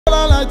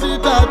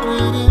This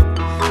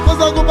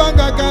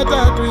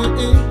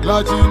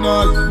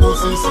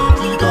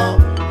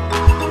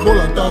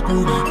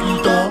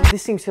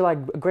seems to like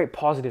a great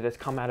positive that's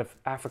come out of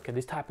Africa,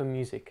 this type of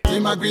music.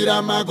 Hello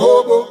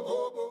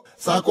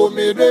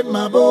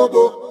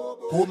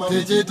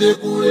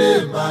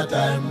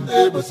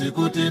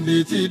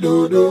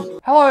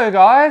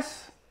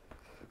guys,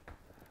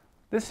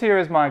 this here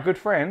is my good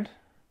friend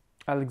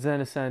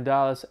Alexander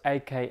Sandalis,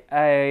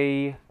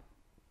 aka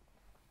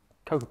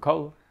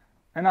Coca-Cola.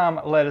 And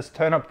let us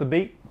turn up the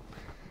beat.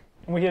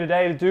 And we're here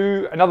today to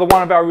do another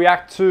one of our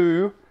react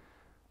to,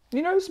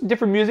 you know, some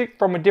different music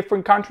from a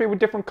different country with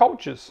different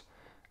cultures.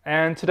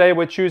 And today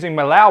we're choosing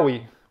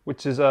Malawi,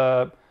 which is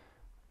a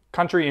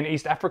country in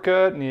East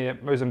Africa near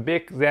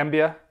Mozambique,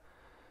 Zambia.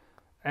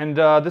 And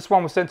this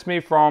one was sent to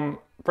me from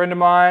a friend of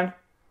mine,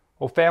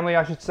 or family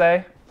I should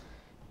say.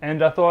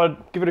 And I thought I'd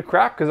give it a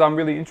crack because I'm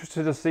really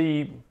interested to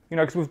see, you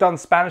know, because we've done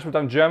Spanish, we've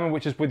done German,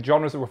 which is with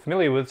genres that we're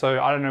familiar with, so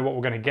I don't know what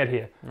we're going to get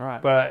here.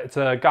 Right. But it's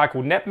a guy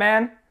called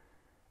Nepman,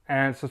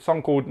 and it's a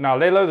song called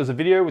Lelo. There's a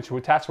video which we'll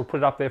attach, we'll put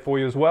it up there for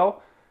you as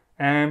well.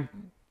 And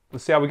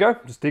let's see how we go.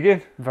 Just dig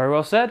in. Very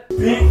well said.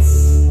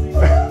 Peeps.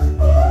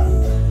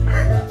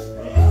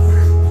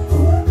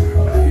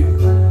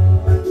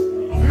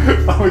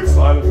 I'm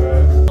excited,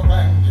 man.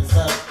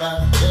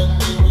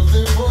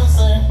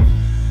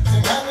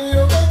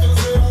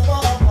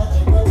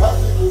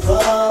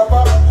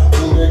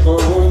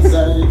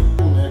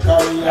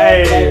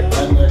 Hey! It's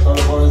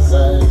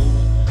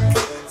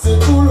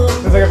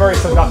like a very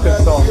seductive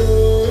song.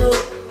 Ooh.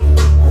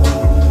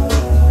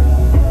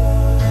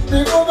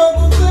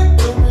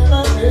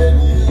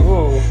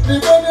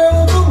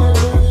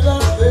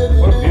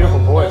 What a beautiful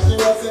voice.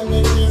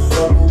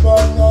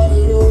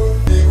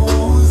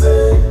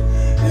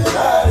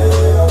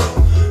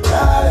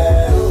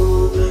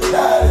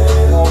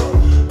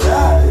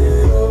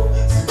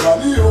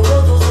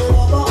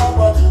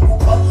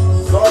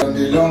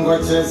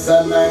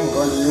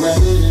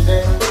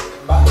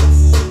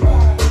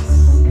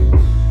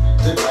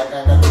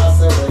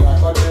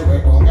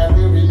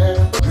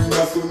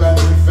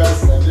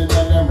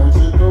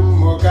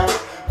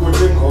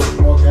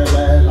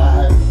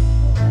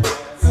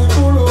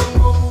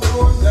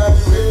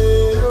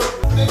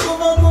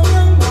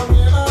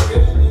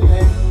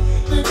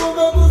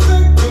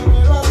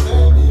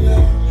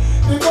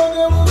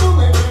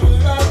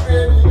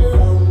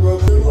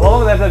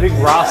 That big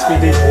raspy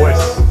deep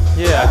voice.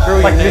 Yeah, it's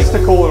really like unique.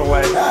 mystical in a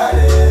way.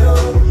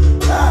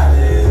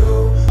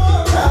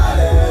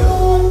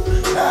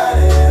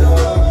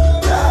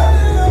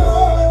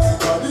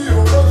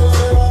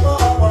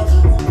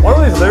 What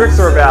all these lyrics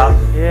are about?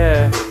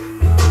 Yeah.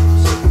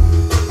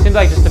 Seems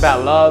like just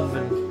about love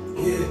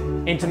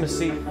and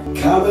intimacy.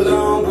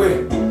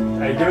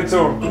 Hey, give it to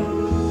him.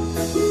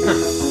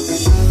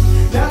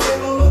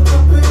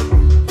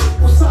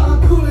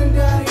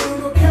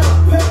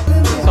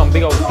 He's on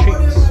big old cheeks.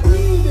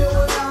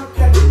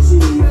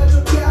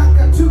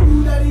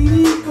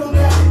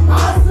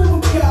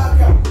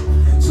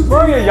 She's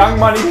wearing a Young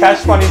Money,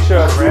 Cash Money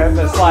shirt, man.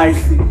 It's like...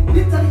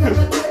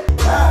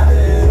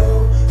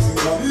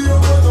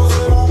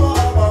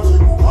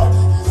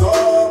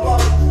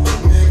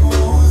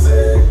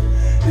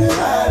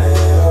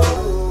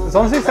 This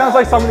honestly sounds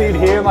like something you'd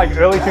hear in like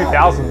early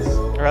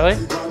 2000s. Really?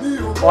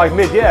 Or like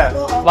mid, yeah.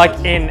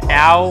 Like in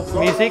our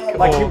music?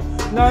 Like or?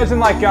 No, it's in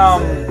like you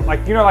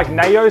know, like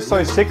Nayo's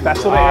So Sick, that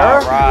sort of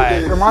era.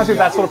 Right. It reminds me of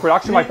that sort of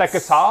production, like that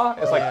guitar.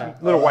 It's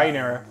like Lil Wayne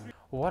era.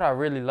 What I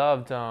really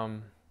loved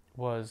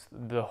was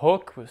the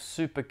hook was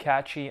super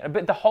catchy,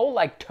 but the whole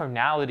like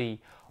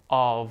tonality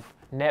of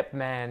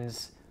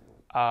Nepman's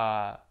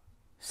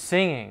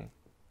singing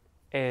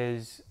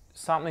is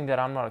something that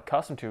I'm not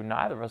accustomed to.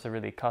 Neither of us are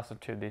really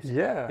accustomed to this.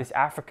 Yeah. This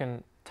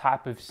African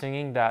type of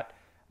singing that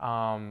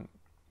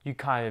you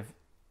kind of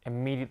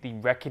immediately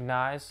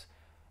recognize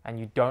and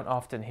you don't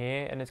often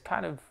hear, and it's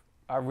kind of,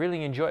 I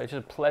really enjoy it. It's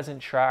just a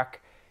pleasant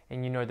track,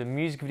 and you know, the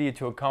music video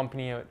to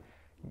accompany it,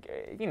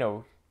 you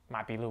know,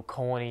 might be a little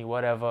corny,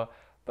 whatever,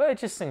 but it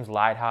just seems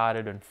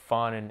lighthearted and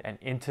fun and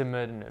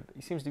intimate, and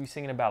he seems to be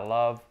singing about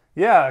love.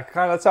 Yeah,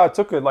 kind of, that's how I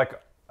took it. Like,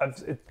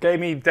 it gave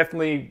me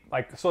definitely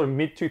like sort of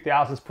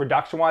mid-2000s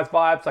production-wise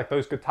vibes, like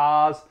those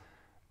guitars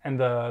and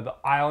the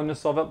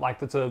islandness of it. Like,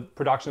 that's a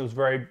production that was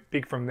very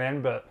big from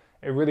then, but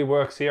it really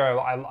works here.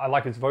 I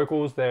like his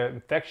vocals, they're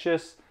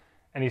infectious,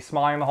 and he's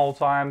smiling the whole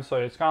time. So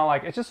it's kind of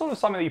like, it's just sort of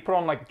something that you put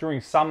on like during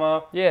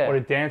summer, or to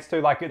dance to.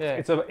 Like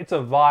it's a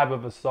vibe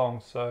of a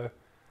song. So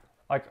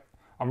like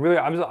I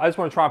just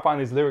want to try and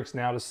find these lyrics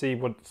now to see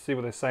what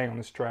they're saying on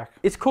this track.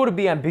 It's cool to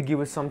be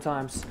ambiguous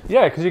sometimes.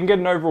 Yeah, because you can get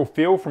an overall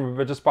feel from it,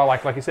 but just by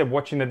like you said,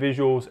 watching the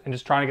visuals and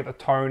just trying to get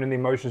the tone and the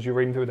emotions you're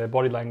reading through their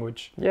body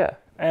language. Yeah.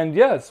 And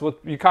yeah, it's what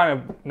you kind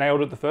of nailed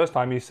it the first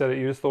time. You said that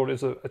you just thought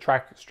it was a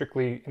track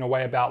strictly in a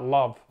way about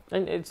love.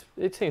 And it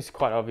seems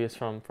quite obvious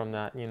from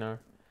that, you know.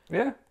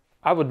 Yeah.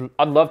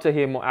 I'd love to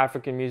hear more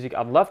African music.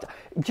 I'd love to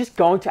just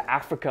going to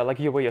Africa, like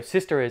where your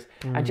sister is,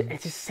 and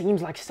it just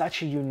seems like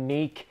such a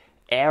unique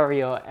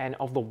area and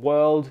of the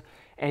world,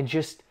 and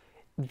just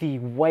the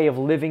way of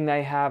living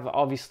they have.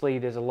 Obviously,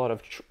 there's a lot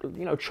of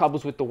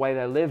troubles with the way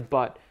they live,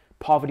 but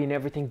poverty and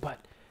everything. But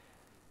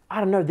I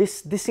don't know.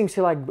 This seems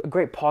to like a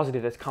great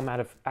positive that's come out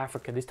of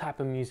Africa. This type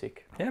of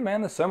music. Yeah,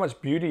 man. There's so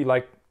much beauty.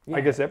 Like I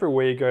guess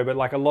everywhere you go, but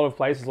like a lot of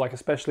places, like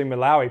especially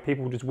Malawi,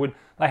 people just would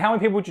like. How many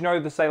people would you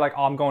know to say like,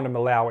 oh, I'm going to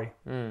Malawi?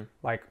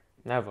 Like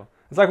Never.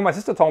 It's like when my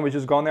sister told me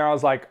she's gone there. I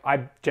was like,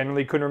 I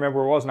genuinely couldn't remember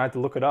where it was, and I had to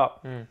look it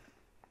up.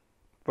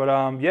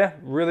 But yeah,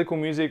 really cool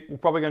music. We're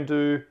probably going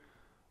to do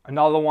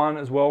another one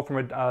as well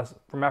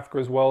from Africa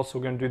as well. So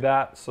we're going to do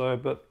that. So,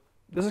 but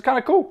this is kind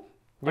of cool.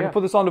 I can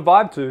put this on the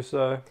vibe too.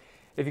 So,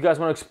 if you guys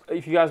want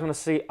to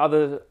see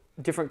other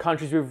different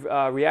countries we've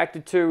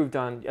reacted to, we've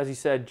done, as you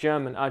said,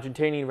 German,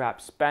 Argentinian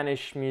rap,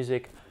 Spanish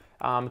music.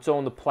 It's all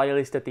on the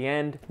playlist at the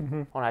end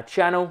on our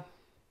channel.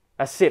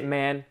 That's it,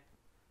 man.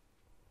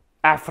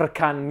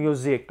 African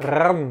music.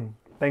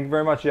 Thank you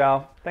very much,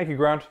 y'all. Thank you,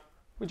 Grunt.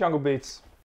 With Jungle Beats.